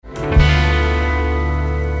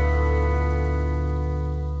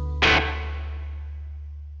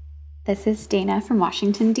This is Dana from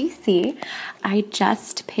Washington, D.C. I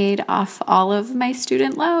just paid off all of my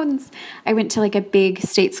student loans. I went to like a big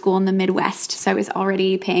state school in the Midwest, so I was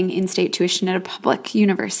already paying in-state tuition at a public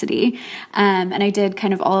university. And I did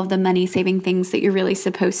kind of all of the money-saving things that you're really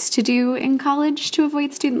supposed to do in college to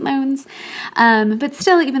avoid student loans. But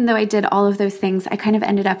still, even though I did all of those things, I kind of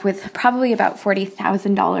ended up with probably about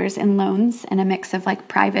 $40,000 in loans and a mix of like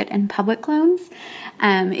private and public loans.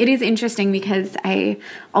 It is interesting because I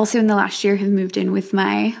also in the last year have moved in with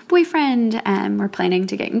my boyfriend. We're planning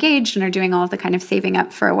to get engaged and are doing all of the kind of saving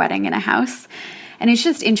up for a wedding and a house. And it's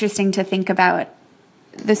just interesting to think about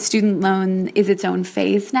the student loan is its own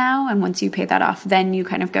phase now. And once you pay that off, then you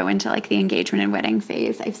kind of go into like the engagement and wedding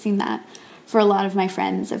phase. I've seen that for a lot of my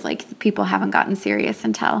friends of like people haven't gotten serious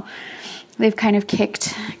until they've kind of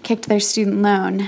kicked their student loan.